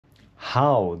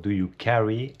How do you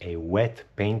carry a wet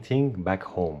painting back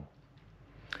home?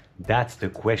 That's the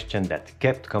question that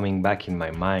kept coming back in my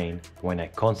mind when I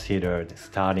considered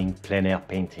starting plein air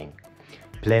painting.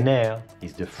 Plein air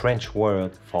is the French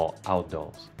word for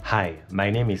outdoors. Hi, my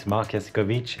name is Mark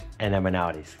Jasikovic and I'm an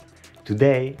artist.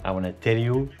 Today I want to tell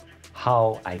you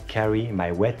how I carry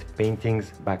my wet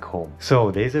paintings back home. So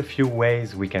there's a few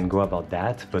ways we can go about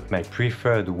that, but my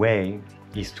preferred way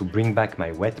is to bring back my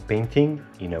wet painting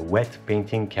in a wet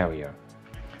painting carrier.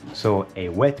 So a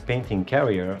wet painting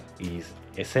carrier is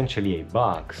essentially a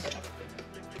box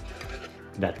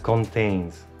that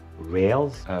contains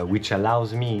rails, which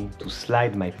allows me to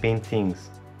slide my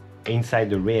paintings inside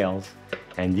the rails,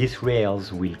 and these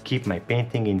rails will keep my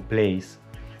painting in place,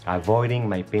 avoiding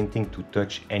my painting to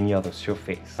touch any other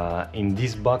surface. In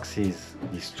these boxes,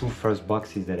 these two first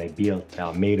boxes that I built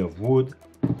are made of wood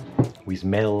with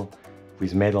metal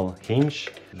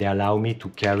hinge. They allow me to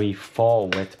carry 4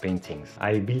 wet paintings.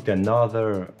 I built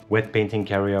another wet painting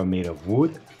carrier made of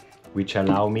wood, which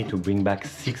allow me to bring back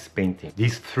 6 paintings.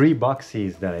 These 3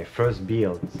 boxes that I first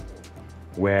built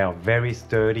were very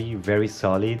sturdy, very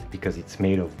solid because it's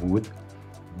made of wood,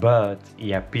 but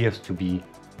it appears to be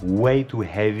way too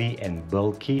heavy and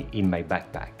bulky in my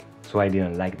backpack, so I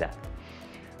didn't like that.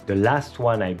 The last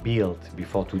one I built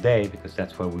before today, because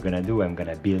that's what we're gonna do, I'm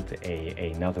gonna build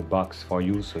another box for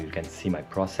you so you can see my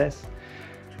process.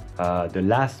 The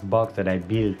last box that I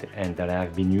built and that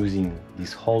I've been using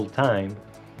this whole time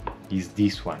is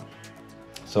this one.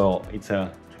 So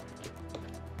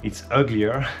it's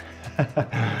uglier,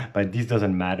 but this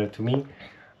doesn't matter to me.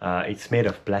 It's made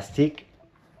of plastic.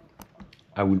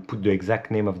 I will put the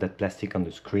exact name of that plastic on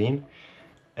the screen.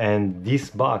 And this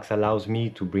box allows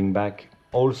me to bring back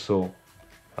also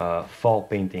 4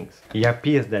 paintings. It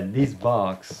appears that this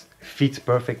box fits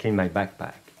perfectly in my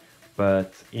backpack,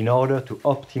 but in order to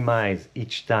optimize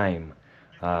each time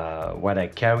what I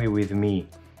carry with me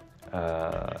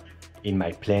in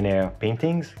my plein air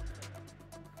paintings,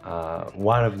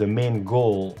 one of the main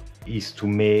goals is to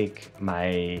make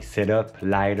my setup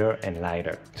lighter and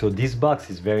lighter. So this box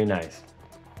is very nice,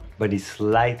 but it's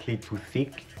slightly too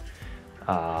thick.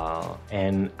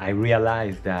 And I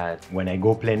realized that when I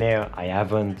go plein air, I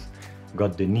haven't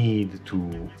got the need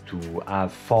to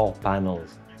have 4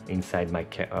 panels inside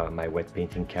my wet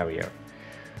painting carrier.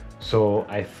 So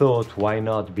I thought, why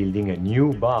not building a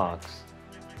new box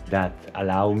that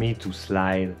allow me to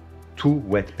slide 2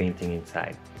 wet painting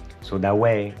inside. So that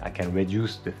way I can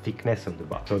reduce the thickness of the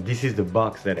box. So this is the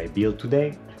box that I built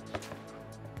today,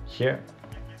 here.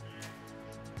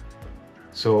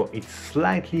 So it's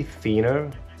slightly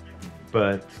thinner,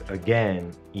 but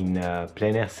again, in a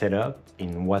plein air setup,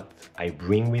 in what I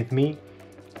bring with me,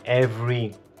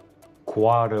 every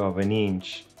 1/4 of an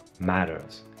inch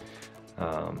matters.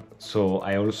 So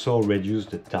I also reduce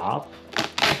the top,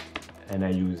 and I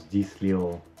use this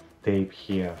little tape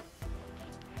here.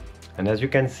 And as you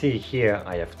can see here,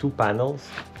 I have 2 panels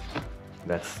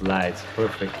that slides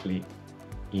perfectly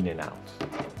in and out.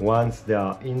 Once they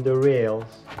are in the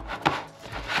rails,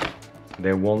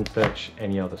 they won't touch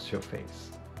any other surface.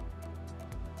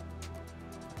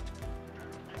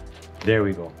 There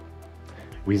we go.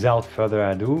 Without further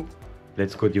ado,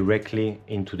 let's go directly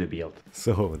into the build.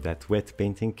 So that wet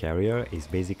painting carrier is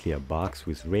basically a box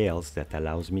with rails that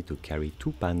allows me to carry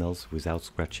 2 panels without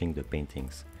scratching the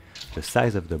paintings. The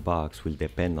size of the box will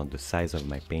depend on the size of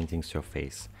my painting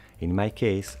surface. In my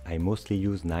case, I mostly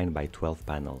use 9 by 12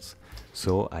 panels,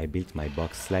 so I built my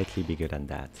box slightly bigger than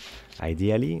that.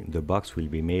 Ideally, the box will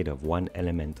be made of 1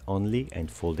 element only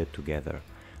and folded together,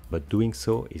 but doing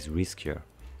so is riskier.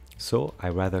 So I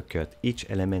rather cut each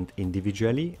element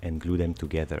individually and glue them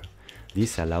together.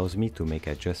 This allows me to make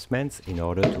adjustments in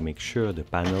order to make sure the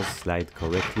panels slide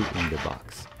correctly in the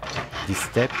box. This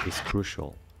step is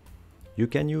crucial. You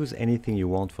can use anything you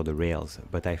want for the rails,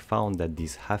 but I found that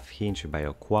these 1/2 inch by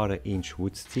 1/4 inch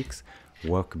wood sticks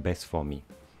work best for me.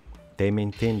 They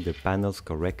maintain the panels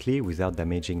correctly without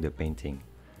damaging the painting.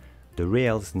 The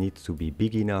rails need to be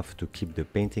big enough to keep the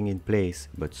painting in place,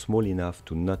 but small enough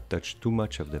to not touch too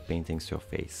much of the painting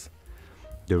surface.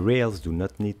 The rails do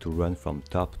not need to run from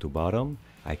top to bottom.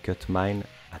 I cut mine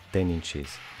at 10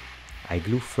 inches. I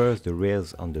glue first the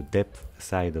rails on the depth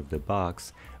side of the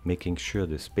box, making sure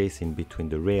the space in between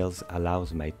the rails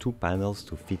allows my 2 panels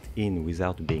to fit in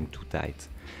without being too tight.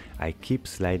 I keep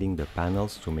sliding the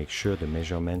panels to make sure the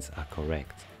measurements are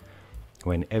correct.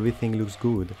 When everything looks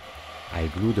good, I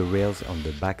glue the rails on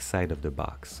the back side of the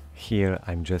box. Here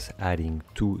I'm just adding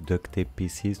 2 duct tape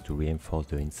pieces to reinforce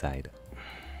the inside.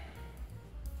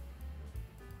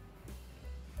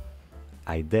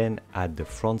 I then add the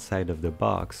front side of the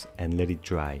box and let it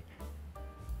dry.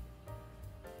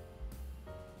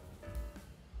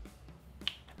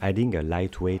 Adding a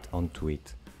light weight onto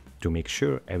it to make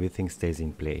sure everything stays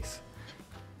in place.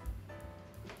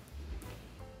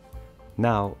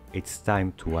 Now it's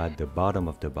time to add the bottom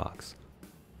of the box.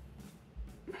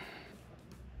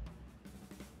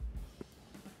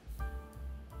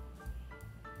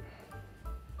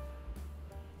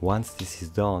 Once this is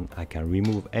done, I can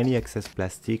remove any excess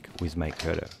plastic with my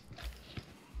cutter.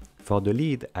 For the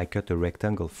lid, I cut a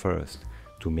rectangle first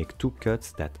to make two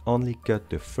cuts that only cut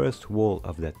the first wall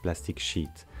of that plastic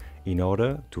sheet in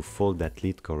order to fold that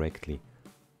lid correctly.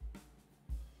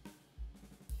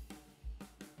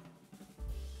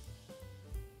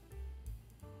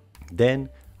 Then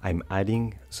I'm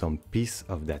adding some piece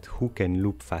of that hook and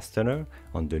loop fastener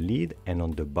on the lid and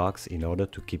on the box in order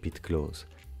to keep it closed.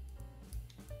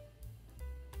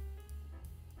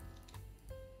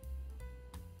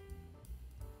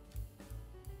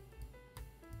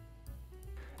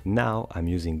 Now I'm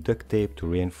using duct tape to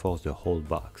reinforce the whole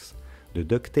box. The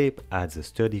duct tape adds a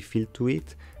sturdy feel to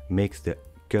it, makes the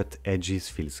cut edges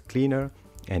feel cleaner,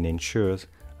 and ensures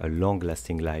a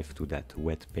long-lasting life to that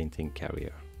wet painting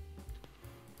carrier.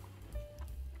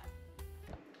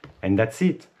 And that's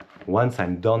it. Once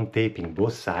I'm done taping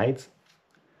both sides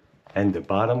and the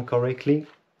bottom correctly,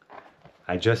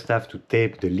 I just have to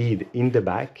tape the lid in the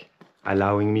back,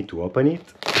 allowing me to open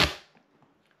it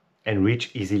and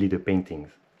reach easily the paintings.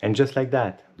 And just like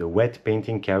that, the wet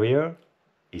painting carrier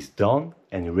is done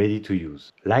and ready to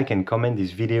use. Like and comment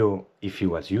this video if it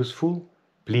was useful.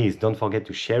 Please don't forget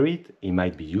to share it, it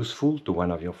might be useful to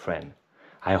one of your friends.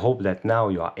 I hope that now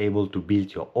you are able to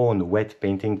build your own wet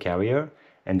painting carrier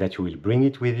and that you will bring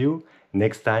it with you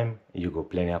next time you go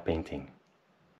plein air painting.